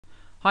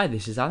Hi,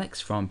 this is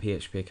Alex from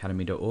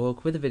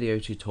phpacademy.org with a video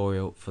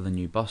tutorial for the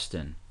new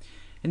Boston.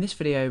 In this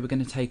video we're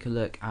going to take a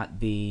look at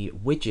the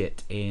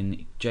widget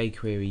in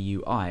jQuery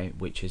UI,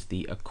 which is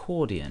the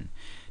accordion.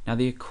 Now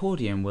the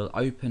accordion will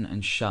open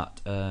and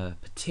shut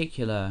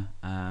particular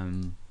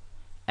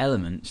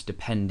elements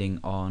depending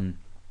on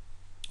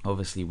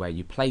obviously where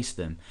you place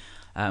them.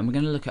 We're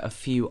going to look at a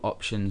few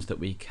options that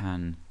we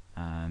can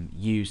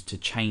use to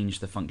change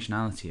the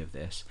functionality of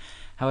this.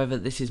 However,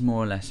 this is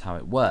more or less how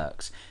it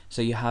works.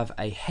 So you have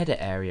a header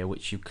area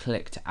which you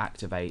click to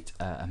activate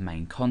a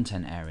main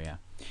content area.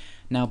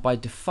 Now by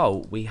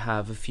default we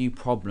have a few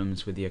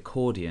problems with the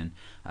accordion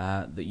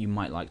that you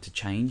might like to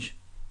change.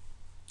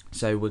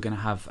 So we're going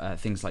to have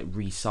things like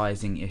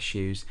resizing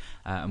issues,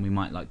 and we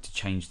might like to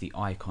change the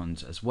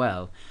icons as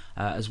well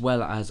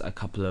as a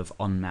couple of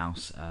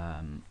on-mouse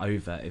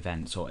over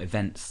events or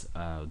events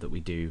that we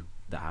do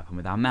that happen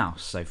with our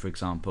mouse. So for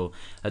example,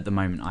 at the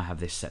moment I have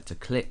this set to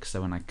click,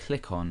 so when I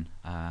click on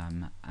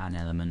an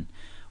element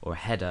or a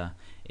header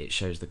it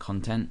shows the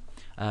content,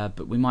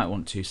 but we might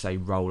want to say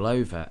roll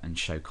over and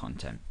show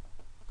content.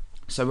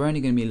 So we're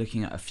only going to be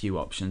looking at a few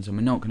options, and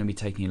we're not going to be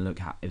taking a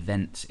look at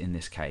events in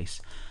this case,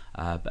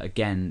 but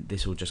again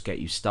this will just get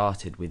you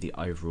started with the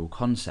overall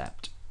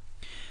concept.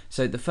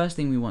 So the first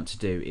thing we want to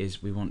do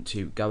is we want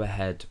to go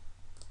ahead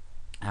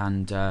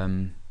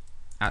and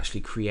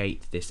actually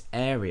create this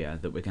area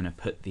that we're going to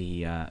put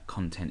the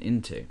content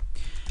into.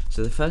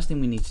 So the first thing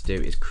we need to do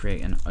is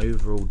create an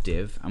overall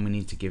div, and we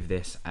need to give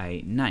this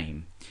a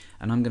name,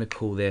 and I'm going to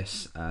call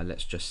this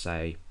let's just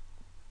say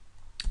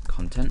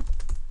content.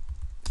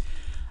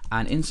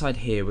 And inside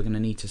here we're going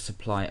to need to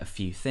supply a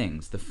few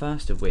things, the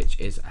first of which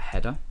is a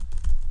header,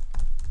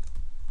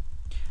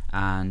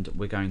 and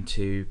we're going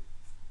to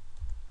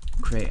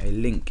create a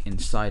link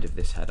inside of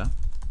this header,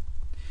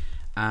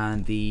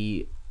 and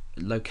the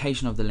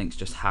location of the link's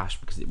just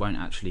hashed because it won't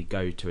actually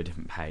go to a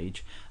different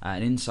page,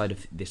 and inside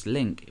of this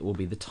link it will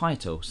be the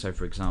title, so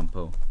for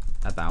example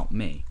about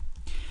me.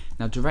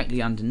 Now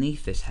directly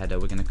underneath this header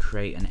we're going to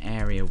create an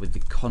area with the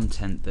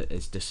content that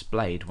is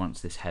displayed once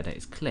this header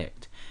is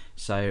clicked.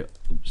 So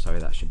sorry,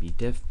 that should be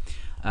div.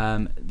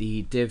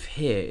 The div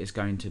here is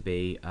going to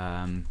be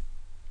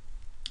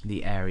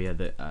the area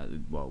that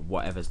well,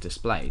 whatever's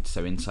displayed.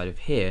 So inside of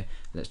here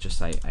let's just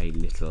say a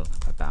little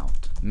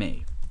about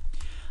me.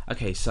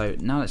 Okay, so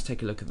now let's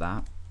take a look at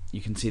that.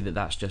 You can see that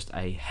that's just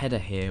a header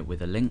here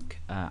with a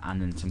link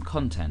and then some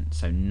content,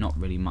 so not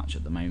really much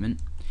at the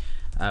moment.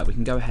 We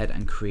can go ahead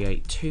and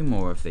create two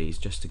more of these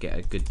just to get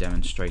a good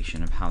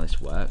demonstration of how this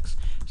works.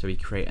 So we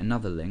create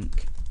another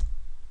link,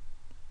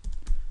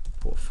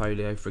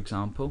 portfolio for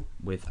example,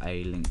 with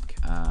a link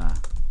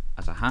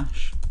as a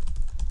hash,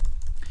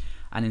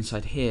 and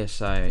inside here,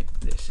 so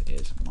this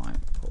is my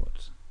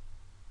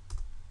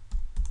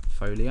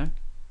portfolio.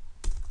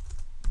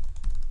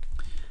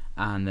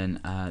 And then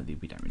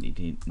we don't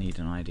really need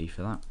an ID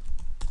for that.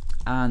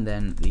 And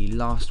then the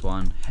last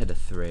one, header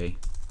 3,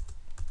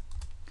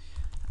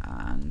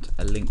 and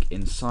a link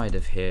inside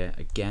of here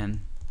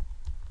again.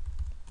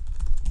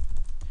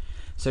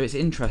 So it's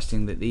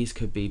interesting that these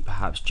could be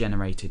perhaps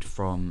generated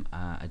from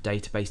a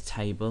database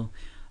table.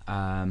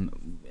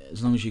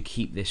 As long as you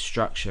keep this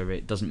structure,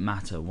 it doesn't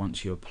matter.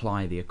 Once you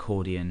apply the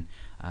accordion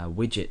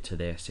widget to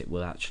this, it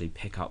will actually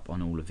pick up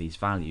on all of these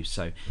values.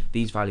 So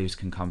these values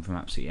can come from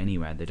absolutely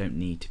anywhere. They don't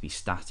need to be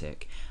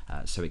static.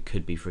 So it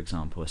could be, for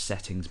example, a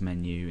settings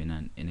menu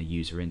in a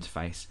user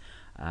interface.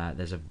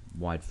 There's a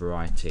wide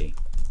variety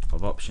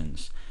of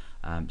options.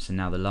 So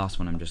now the last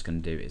one I'm just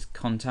going to do is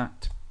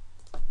contact,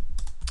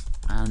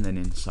 and then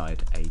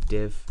inside a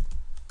div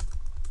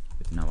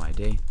with no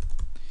ID,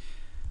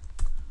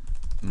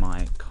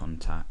 my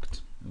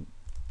contact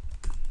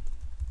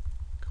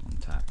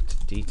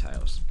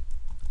details.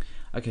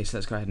 Okay, so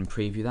let's go ahead and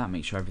preview that,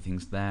 make sure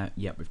everything's there.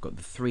 Yep, we've got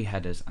the 3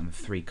 headers and the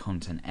 3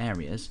 content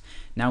areas.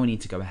 Now we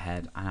need to go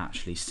ahead and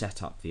actually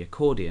set up the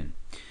accordion.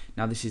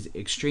 Now this is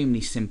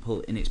extremely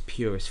simple in its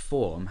purest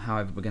form,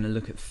 however we're going to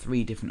look at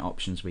 3 different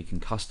options we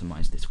can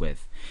customize this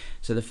with.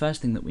 So the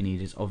first thing that we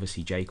need is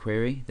obviously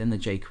jQuery, then the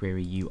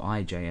jQuery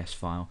UI.js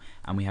file,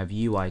 and we have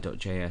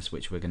UI.js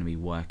which we're going to be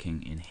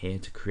working in here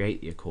to create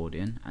the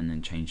accordion and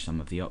then change some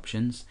of the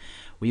options.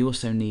 We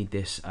also need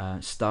this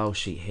style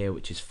sheet here,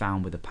 which is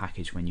found with a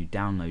package when you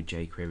download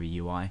jQuery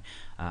UI.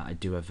 I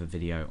do have a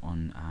video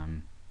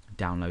on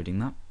downloading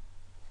that.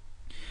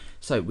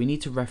 So we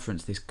need to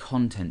reference this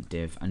content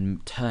div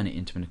and turn it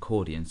into an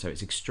accordion. So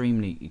it's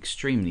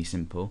extremely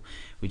simple.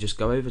 We just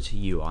go over to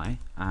UI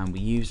and we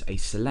use a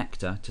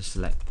selector to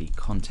select the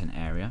content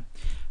area,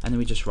 and then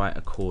we just write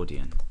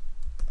accordion.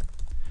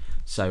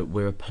 So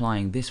we're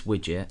applying this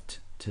widget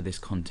to this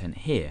content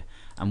here,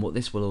 and what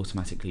this will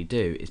automatically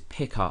do is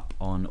pick up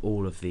on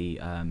all of the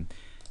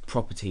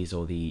properties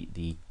or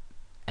the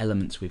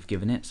elements we've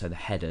given it, so the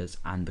headers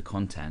and the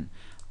content,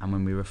 and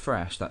when we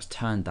refresh, that's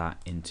turned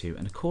that into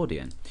an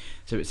accordion.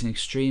 So it's an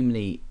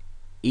extremely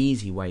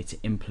easy way to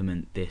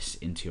implement this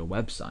into your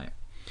website.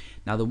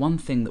 Now the one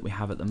thing that we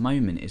have at the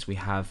moment is we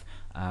have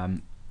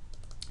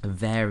a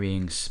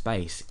varying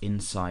space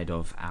inside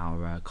of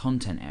our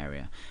content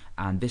area,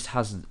 and this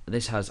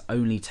has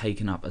only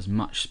taken up as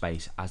much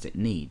space as it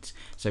needs.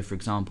 So for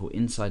example,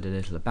 inside a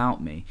little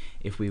about me,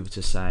 if we were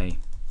to say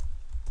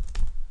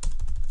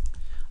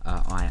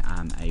I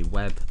am a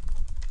web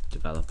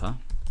developer,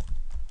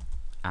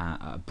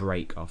 a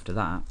break after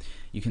that,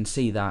 you can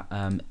see that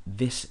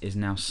this is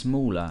now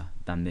smaller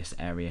than this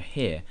area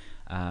here.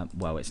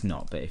 Well, it's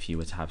not, but if you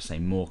were to have, say,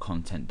 more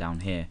content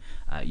down here,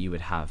 you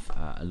would have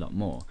a lot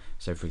more.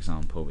 So for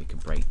example, we could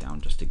break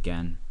down just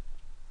again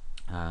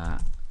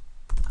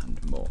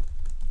and more.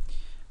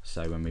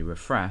 So when we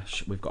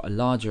refresh, we've got a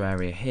larger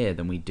area here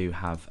than we do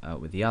have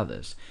with the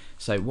others.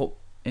 So what,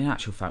 in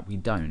actual fact, we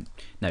don't.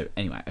 No,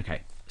 anyway,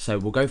 okay. So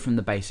we'll go from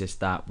the basis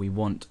that we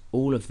want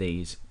all of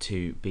these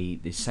to be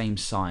the same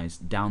size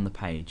down the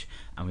page,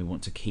 and we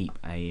want to keep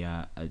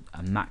a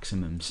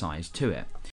maximum size to it.